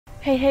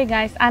Hey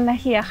guys, Anna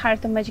here,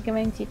 Heart of Magic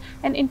Guaranty,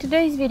 and in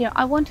today's video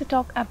I want to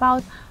talk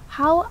about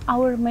how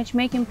our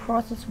matchmaking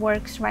process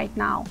works right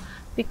now,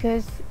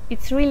 because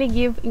it's really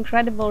give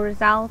incredible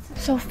results.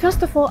 So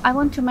first of all, I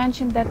want to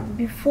mention that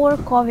before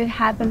COVID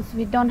happens,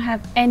 we don't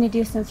have any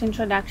distance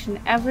introduction.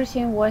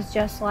 Everything was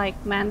just like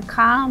man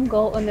come,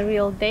 go on a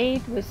real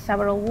date with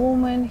several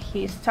women,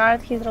 he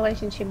start his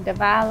relationship,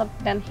 develop,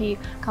 then he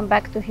come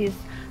back to his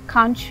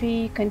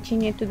country,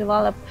 continue to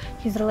develop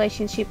his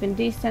relationship in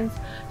distance.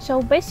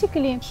 So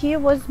basically he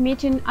was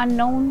meeting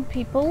unknown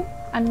people,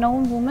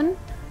 unknown women,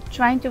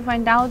 trying to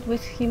find out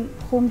with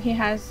whom he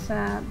has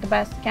the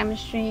best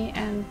chemistry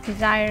and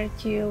desire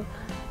to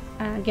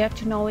get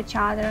to know each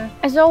other.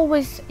 As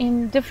always,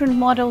 in different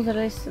models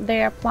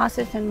there are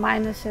pluses and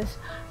minuses.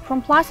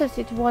 From pluses,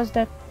 it was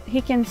that he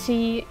can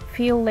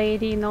feel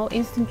lady,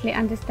 instantly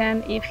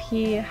understand if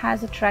he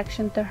has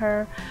attraction to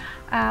her.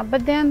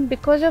 But then,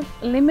 because of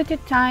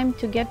limited time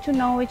to get to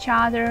know each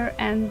other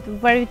and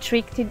very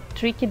tricky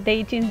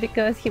dating,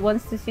 because he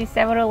wants to see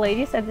several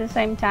ladies at the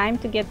same time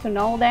to get to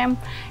know them,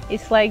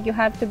 it's like you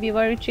have to be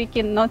very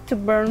tricky not to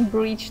burn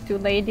bridge to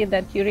lady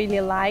that you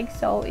really like.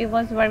 So it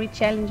was very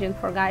challenging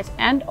for guys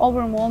and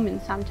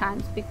overwhelming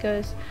sometimes,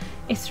 because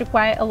it's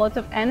require a lot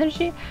of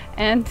energy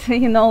and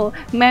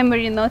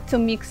memory not to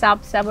mix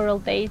up several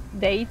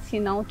dates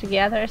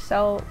together.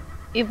 So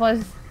it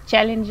was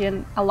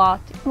challenging a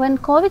lot. When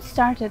COVID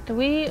started,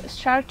 we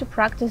started to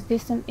practice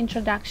distant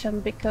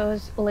introduction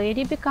because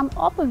lady become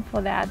open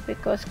for that,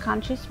 because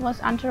countries was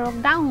under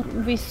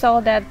lockdown. We saw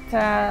that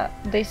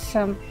this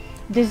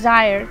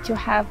desire to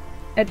have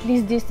at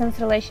least distance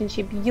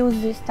relationship,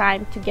 use this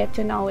time to get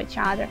to know each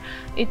other,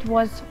 it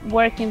was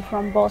working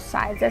from both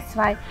sides. That's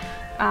why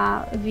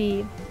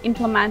we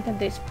implemented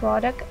this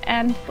product,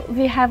 and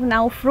we have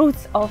now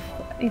fruits of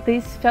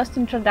this first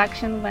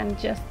introduction when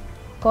just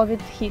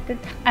COVID hit it,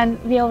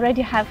 and we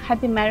already have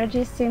happy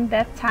marriages since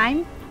that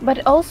time.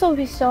 But also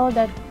we saw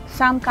that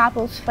some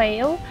couples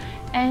fail,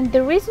 and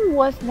the reason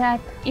was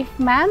that if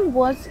man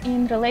was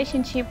in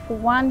relationship for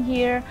 1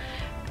 year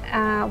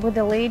with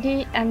a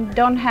lady and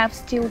don't have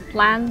still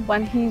plan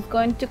when he's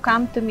going to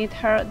come to meet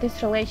her,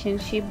 this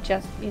relationship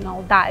just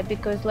die,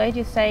 because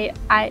ladies say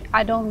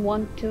I don't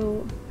want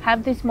to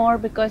have this more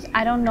because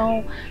I don't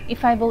know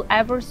if I will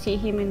ever see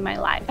him in my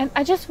life. And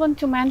I just want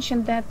to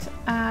mention that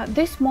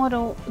this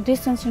model,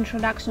 distance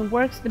introduction,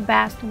 works the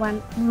best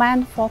when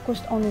man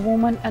focused on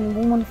woman and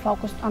woman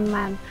focused on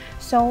man.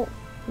 So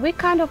we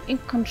kind of in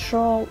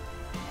control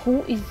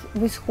who is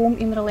with whom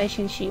in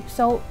relationship.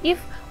 So if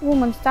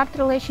woman start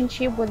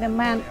relationship with a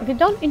man, we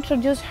don't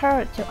introduce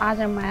her to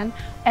other men,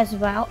 as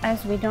well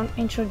as we don't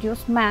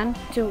introduce man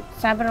to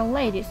several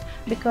ladies,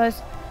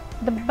 because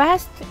the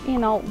best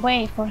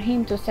way for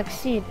him to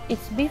succeed is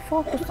be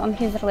focused on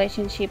his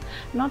relationship,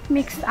 not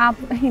mixed up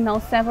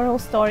several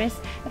stories,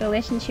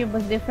 relationship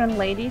with different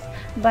ladies,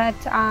 but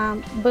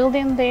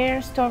building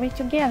their story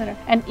together.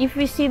 And if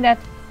we see that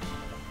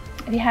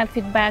we have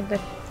feedback that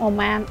a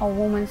man or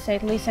woman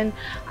said, listen,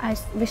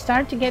 we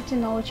start to get to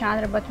know each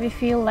other, but we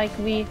feel like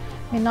we're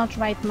not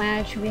right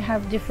match, we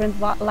have different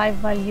life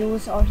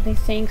values or these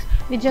things,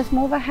 we just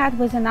move ahead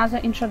with another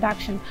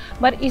introduction.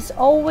 But it's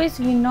always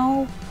we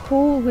know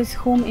who with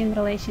whom in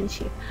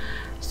relationship.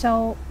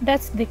 So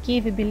that's the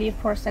key, we believe,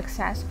 for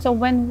success. So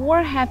when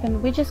war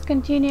happened, we just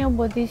continue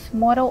with this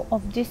model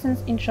of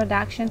distance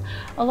introduction.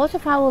 A lot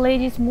of our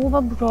ladies move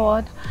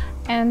abroad,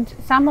 and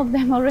some of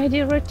them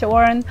already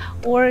return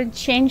or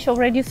change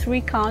already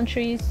 3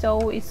 countries,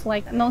 so it's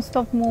like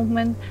non-stop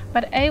movement.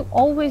 But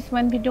always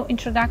when we do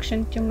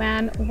introduction to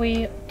man,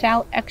 we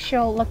tell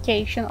actual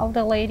location of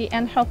the lady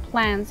and her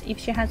plans, if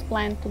she has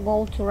planned to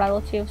go to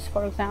relatives,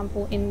 for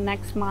example, in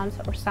next month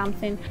or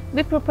something.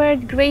 We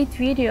prepared great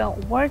video,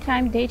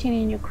 Wartime Dating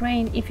in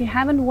Ukraine. If you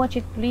haven't watched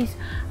it, please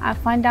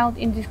find out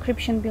in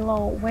description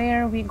below,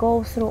 where we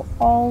go through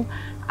all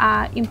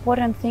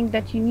important things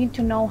that you need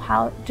to know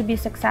how to be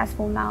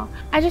successful now.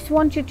 I just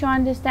want you to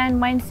understand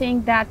my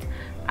thing that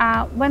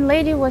when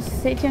lady was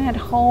sitting at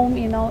home,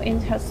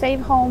 in her safe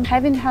home,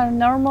 having her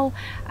normal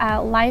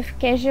life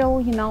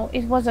casual,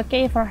 it was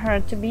okay for her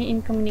to be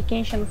in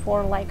communication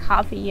for like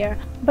half a year.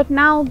 But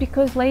now,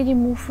 because lady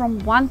moved from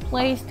one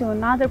place to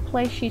another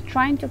place, she's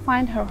trying to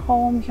find her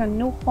home, her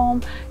new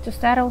home, to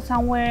settle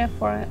somewhere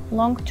for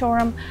long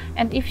term.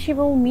 And if she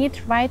will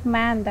meet right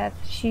man that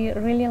she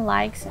really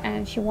likes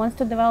and she wants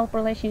to develop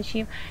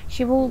relationship,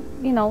 she will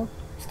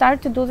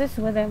start to do this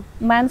with a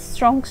man's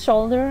strong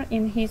shoulder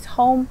in his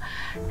home.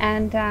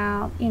 And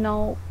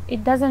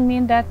it doesn't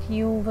mean that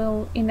you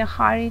will in a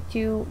hurry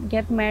to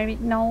get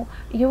married. No,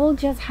 you will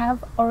just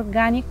have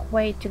organic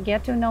way to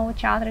get to know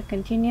each other,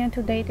 continue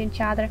to date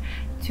each other,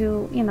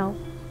 to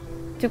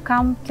to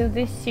come to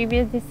this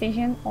serious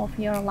decision of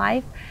your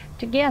life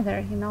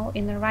together,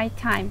 in the right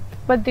time.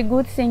 But the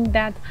good thing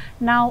that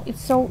now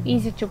it's so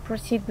easy to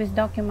proceed with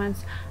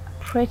documents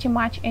pretty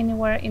much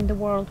anywhere in the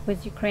world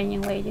with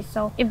Ukrainian ladies.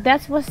 So if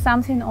that was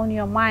something on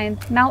your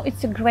mind, now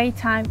it's a great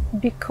time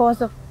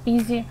because of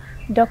easy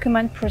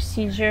document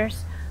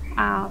procedures,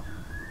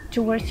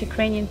 towards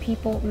Ukrainian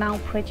people now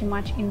pretty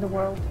much in the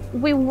world.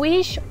 We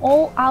wish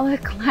all our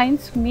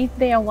clients meet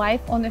their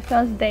wife on the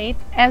first date,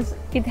 as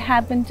it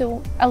happened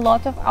to a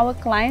lot of our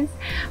clients,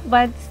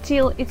 but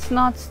still it's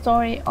not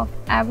story of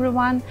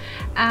everyone.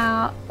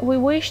 We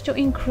wish to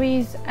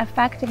increase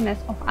effectiveness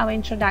of our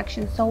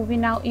introduction, so we're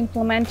now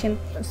implementing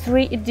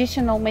 3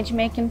 additional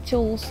matchmaking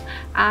tools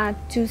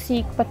to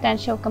seek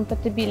potential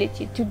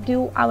compatibility, to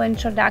do our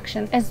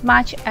introduction as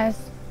much as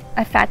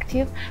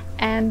effective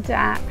and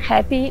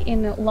happy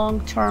in a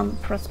long-term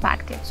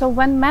perspective. So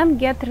when men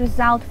get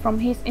result from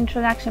his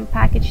introduction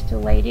package to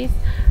ladies,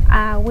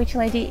 which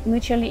lady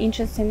mutually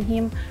interested in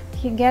him,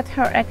 he get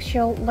her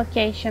actual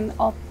location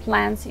of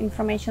plans,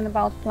 information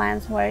about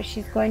plans, where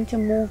she's going to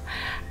move,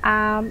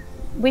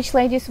 which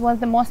ladies was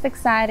the most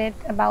excited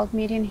about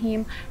meeting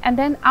him, and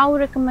then our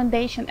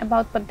recommendation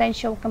about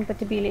potential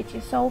compatibility.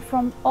 So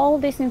from all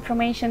this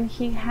information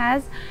he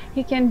has,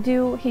 he can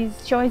do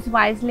his choice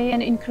wisely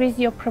and increase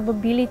your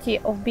probability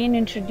of being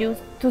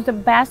introduced to the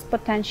best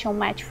potential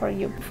match for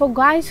you. For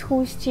guys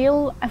who are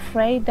still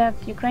afraid that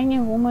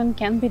Ukrainian woman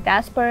can be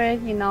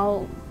desperate, you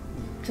know,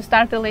 to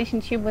start a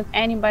relationship with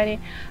anybody,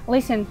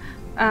 listen,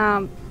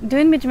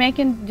 doing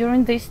matchmaking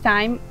during this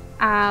time,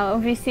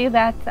 we see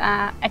that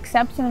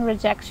acceptance and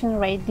rejection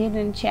rate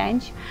didn't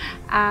change.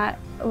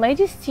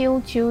 Ladies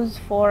still choose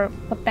for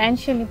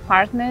potentially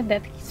partner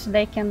that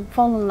they can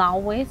fall in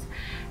love with,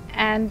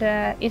 and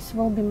it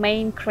will be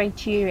main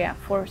criteria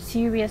for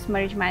serious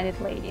marriage-minded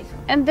ladies.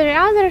 And the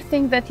other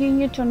thing that you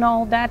need to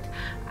know, that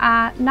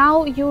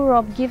now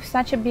Europe gives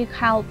such a big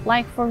help.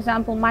 Like for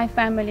example, my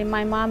family,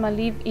 my mama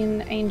live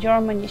in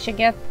Germany, she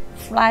get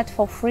flat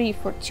for free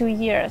for 2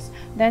 years,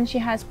 then she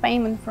has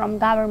payment from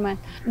government.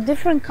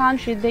 Different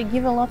countries, they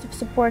give a lot of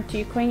support to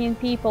Ukrainian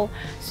people,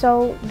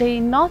 so they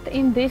not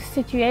in this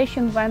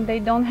situation when they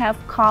don't have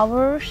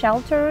cover,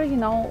 shelter, you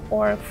know,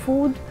 or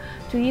food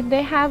to eat.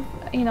 They have,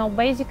 you know,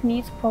 basic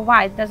needs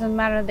provided, doesn't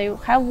matter they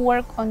have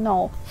work or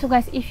no. So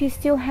guys, if you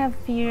still have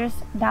fears,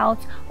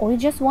 doubts, or you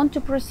just want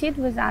to proceed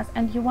with us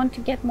and you want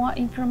to get more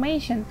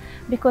information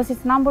because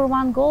it's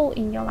 #1 goal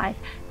in your life,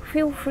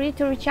 feel free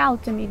to reach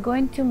out to me,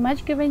 going to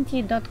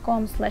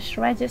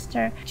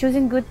matchguaranty.com/register,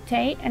 choosing good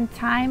day and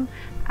time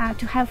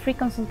to have free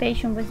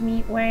consultation with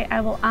me, where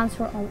I will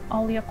answer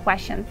all your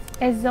questions.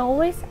 As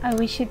always, I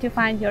wish you to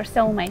find your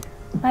soulmate.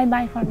 Bye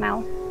bye for now.